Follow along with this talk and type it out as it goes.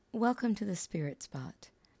Welcome to the Spirit Spot.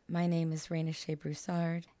 My name is Raina Shea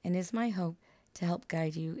Broussard, and it is my hope to help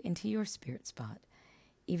guide you into your spirit spot,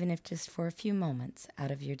 even if just for a few moments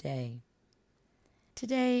out of your day.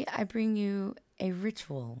 Today, I bring you a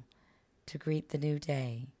ritual to greet the new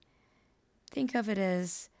day. Think of it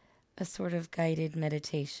as a sort of guided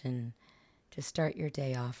meditation to start your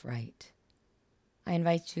day off right. I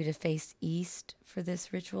invite you to face east for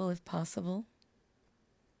this ritual if possible.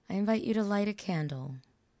 I invite you to light a candle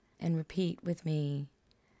and repeat with me,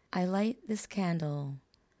 I light this candle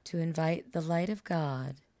to invite the light of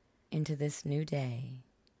God into this new day.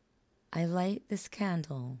 I light this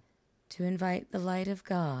candle to invite the light of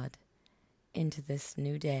God into this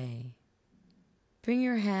new day. Bring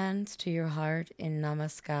your hands to your heart in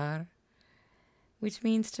Namaskar, which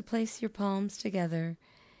means to place your palms together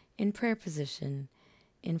in prayer position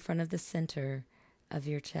in front of the center of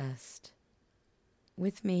your chest.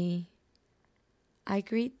 With me, I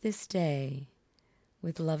greet this day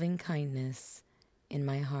with loving kindness in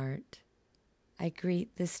my heart. I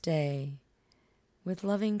greet this day with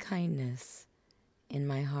loving kindness in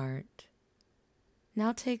my heart.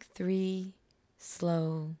 Now take 3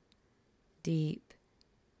 slow, deep,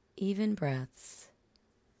 even breaths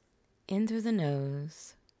in through the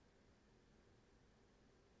nose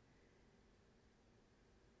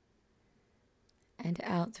and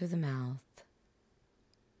out through the mouth.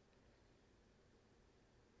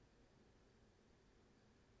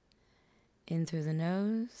 In through the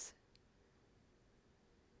nose,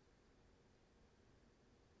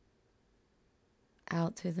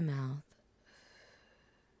 out through the mouth.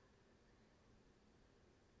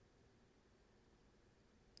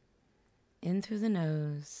 In through the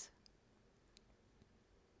nose,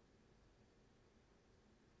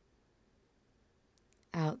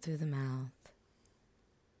 out through the mouth.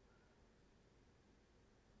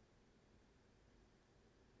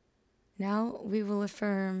 Now we will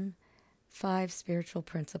affirm 5 spiritual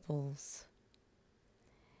principles.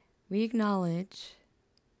 We acknowledge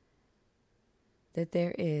that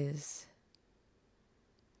there is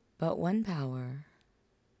but one power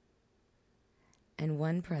and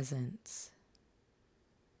one presence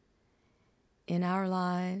in our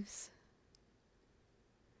lives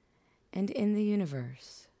and in the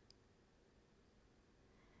universe.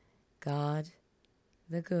 God,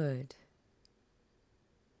 the good,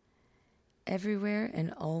 everywhere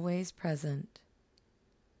and always present,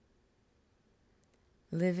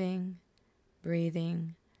 living,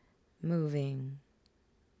 breathing, moving,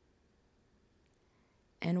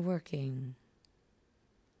 and working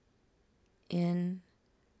in,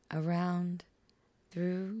 around,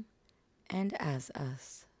 through, and as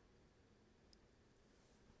us.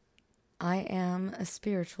 I am a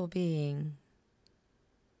spiritual being,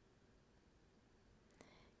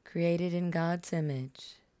 created in God's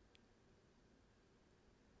image.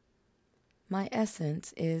 My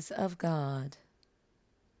essence is of God,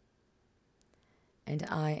 and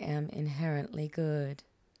I am inherently good.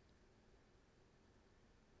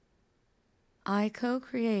 I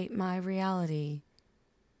co-create my reality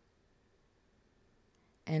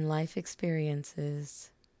and life experiences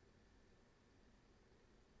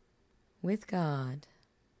with God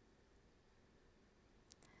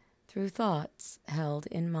through thoughts held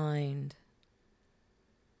in mind.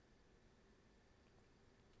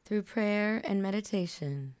 Through prayer and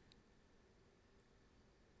meditation,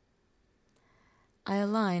 I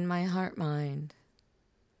align my heart-mind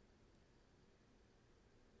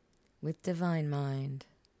with divine mind.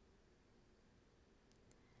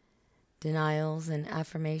 Denials and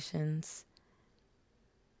affirmations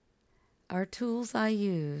are tools I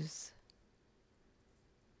use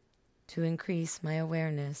to increase my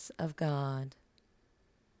awareness of God.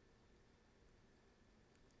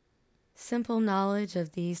 Simple knowledge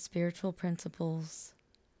of these spiritual principles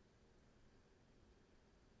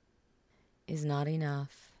is not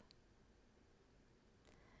enough.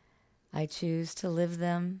 I choose to live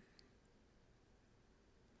them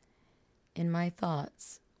in my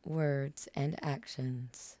thoughts, words, and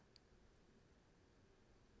actions.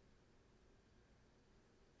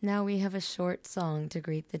 Now we have a short song to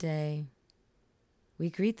greet the day.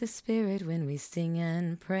 We greet the Spirit when we sing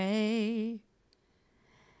and pray.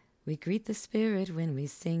 We greet the Spirit when we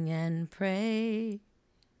sing and pray.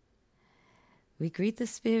 We greet the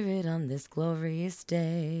Spirit on this glorious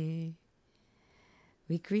day.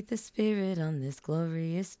 We greet the Spirit on this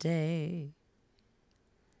glorious day.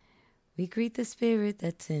 We greet the Spirit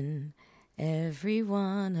that's in every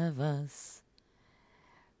one of us.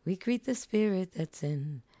 We greet the Spirit that's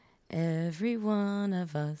in every one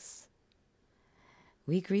of us.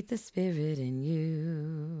 We greet the Spirit in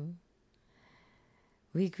you.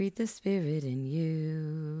 We greet the Spirit in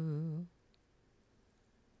you.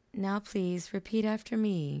 Now please repeat after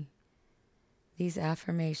me these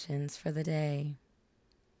affirmations for the day.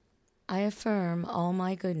 I affirm all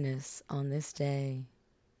my goodness on this day.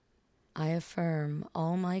 I affirm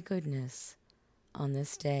all my goodness on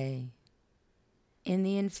this day. In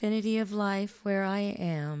the infinity of life where I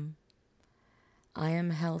am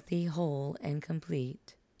healthy, whole, and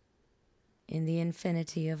complete. In the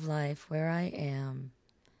infinity of life where I am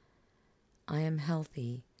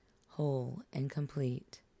healthy, whole, and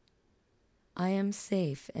complete. I am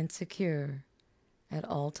safe and secure at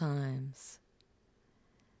all times.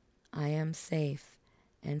 I am safe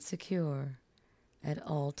and secure at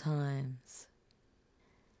all times.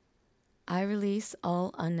 I release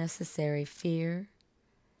all unnecessary fear,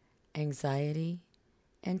 anxiety,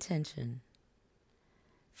 and tension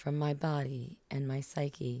from my body and my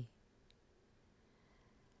psyche.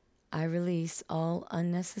 I release all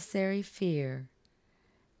unnecessary fear,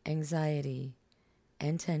 anxiety,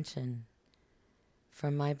 and tension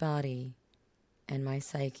from my body and my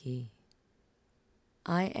psyche.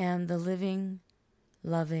 I am the living,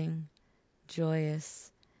 loving,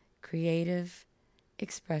 joyous, creative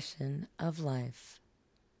expression of life.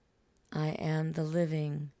 I am the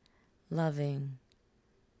living, loving,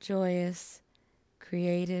 joyous,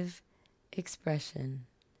 creative expression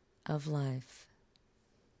of life.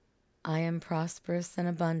 I am prosperous and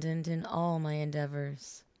abundant in all my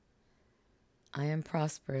endeavors. I am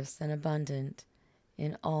prosperous and abundant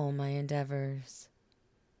in all my endeavors.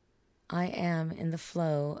 I am in the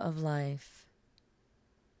flow of life.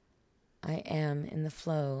 I am in the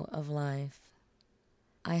flow of life.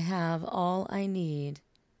 I have all I need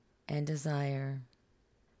and desire.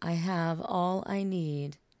 I have all I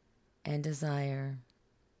need and desire.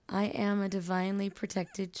 I am a divinely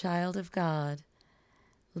protected child of God,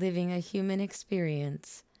 living a human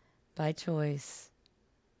experience by choice.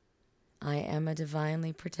 I am a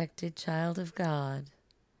divinely protected child of God,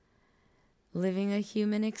 living a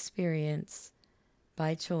human experience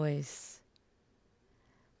by choice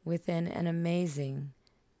within an amazing,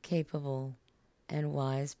 capable, and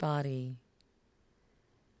wise body.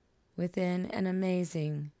 Within an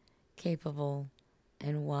amazing, capable,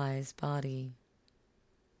 and wise body.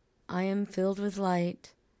 I am filled with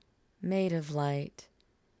light, made of light,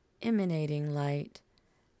 emanating light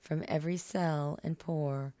from every cell and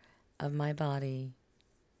pore of my body.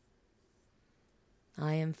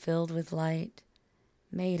 I am filled with light,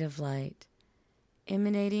 made of light,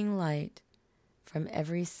 emanating light from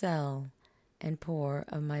every cell and pore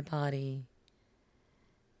of my body.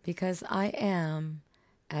 Because I am,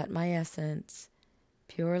 at my essence,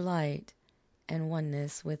 pure light and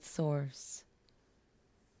oneness with Source.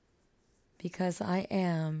 Because I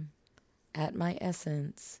am, at my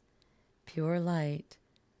essence, pure light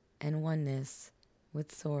and oneness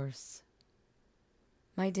with Source.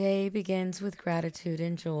 My day begins with gratitude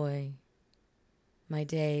and joy. My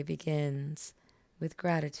day begins with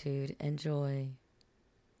gratitude and joy.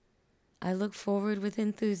 I look forward with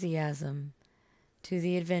enthusiasm to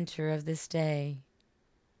the adventure of this day,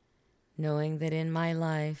 knowing that in my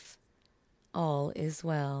life all is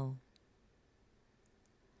well.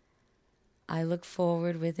 I look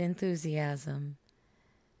forward with enthusiasm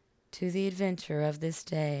to the adventure of this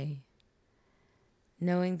day,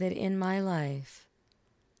 knowing that in my life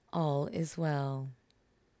all is well.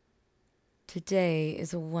 Today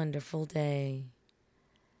is a wonderful day.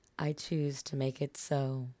 I choose to make it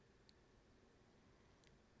so.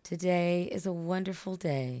 Today is a wonderful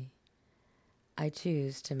day. I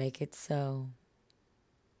choose to make it so.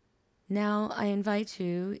 Now I invite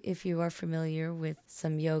you, if you are familiar with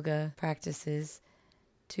some yoga practices,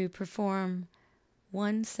 to perform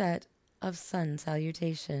one set of sun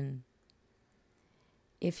salutation.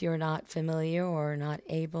 If you're not familiar or not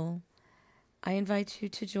able, I invite you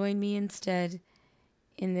to join me instead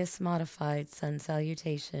in this modified sun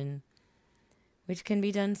salutation, which can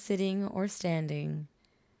be done sitting or standing,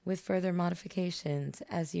 with further modifications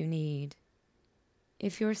as you need.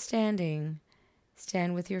 If you're standing,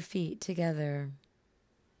 stand with your feet together.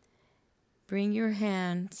 Bring your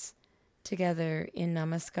hands together in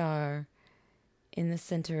Namaskar in the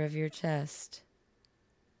center of your chest.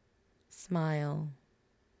 Smile.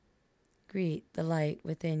 Greet the light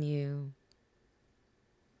within you.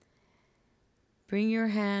 Bring your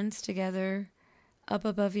hands together up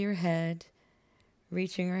above your head,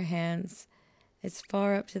 reaching your hands as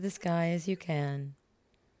far up to the sky as you can.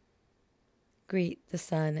 Greet the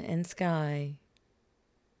sun and sky.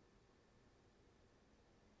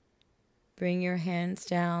 Bring your hands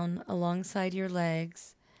down alongside your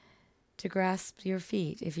legs to grasp your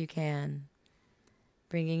feet if you can.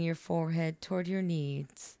 bringing your forehead toward your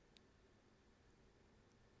knees.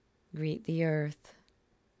 Greet the earth.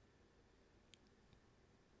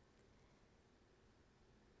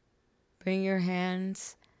 Bring your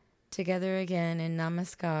hands together again in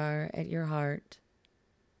Namaskar at your heart.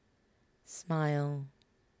 Smile.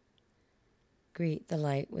 Greet the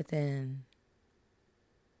light within.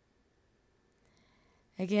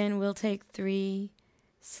 Again, we'll take 3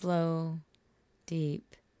 slow,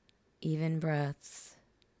 deep, even breaths.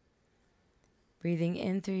 Breathing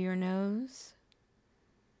in through your nose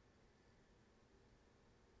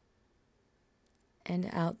and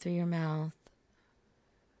out through your mouth.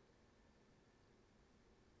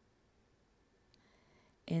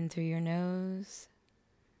 In through your nose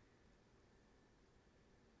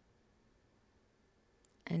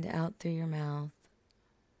and out through your mouth.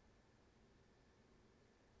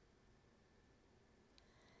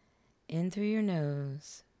 In through your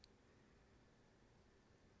nose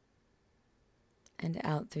and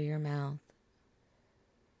out through your mouth.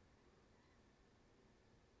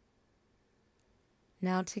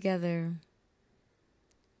 Now together,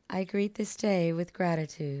 I greet this day with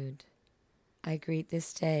gratitude. I greet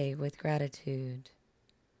this day with gratitude.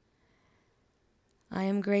 I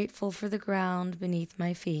am grateful for the ground beneath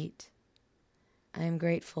my feet. I am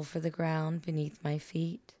grateful for the ground beneath my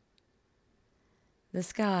feet. The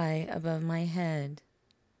sky above my head.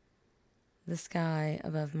 The sky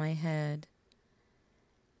above my head.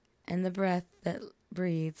 And the breath that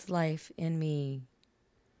breathes life in me.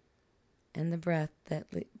 And the breath that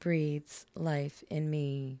breathes life in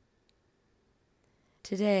me.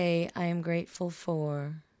 Today I am grateful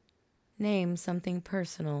for. Name something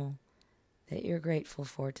personal that you're grateful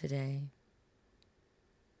for today.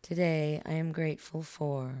 Today I am grateful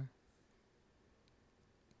for.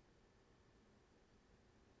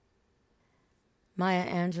 Maya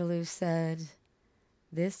Angelou said,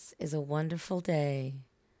 "This is a wonderful day.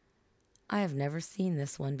 I have never seen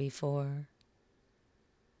this one before."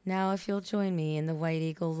 Now if you'll join me in the White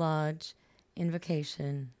Eagle Lodge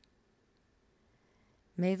invocation.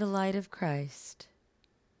 May the light of Christ,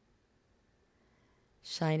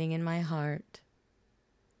 shining in my heart,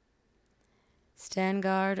 stand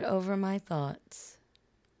guard over my thoughts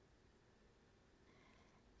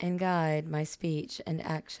and guide my speech and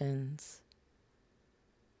actions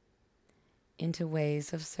into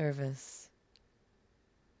ways of service.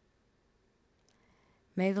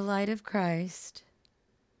 May the light of Christ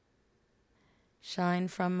shine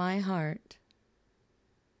from my heart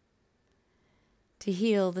to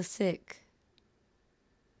heal the sick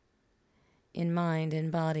in mind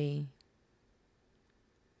and body,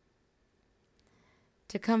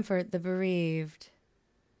 to comfort the bereaved,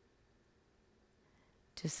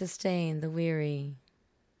 to sustain the weary.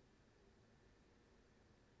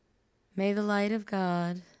 May the light of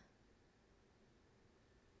God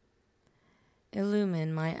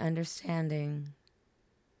illumine my understanding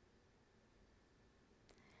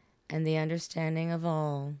and the understanding of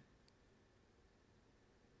all,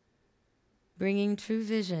 bringing true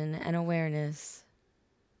vision and awareness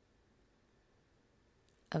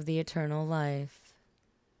of the eternal life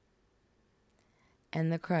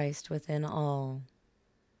and the Christ within all.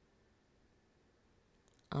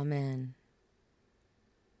 Amen.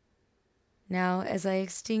 Now, as I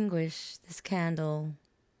extinguish this candle,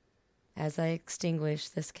 I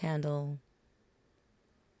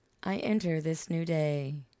enter this new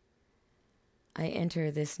day. I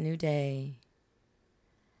enter this new day,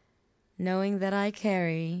 knowing that I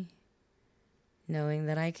carry the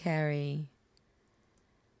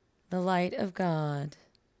light of God,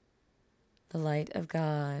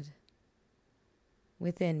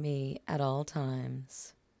 within me at all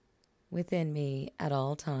times,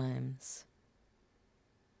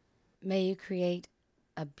 May you create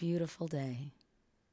a beautiful day.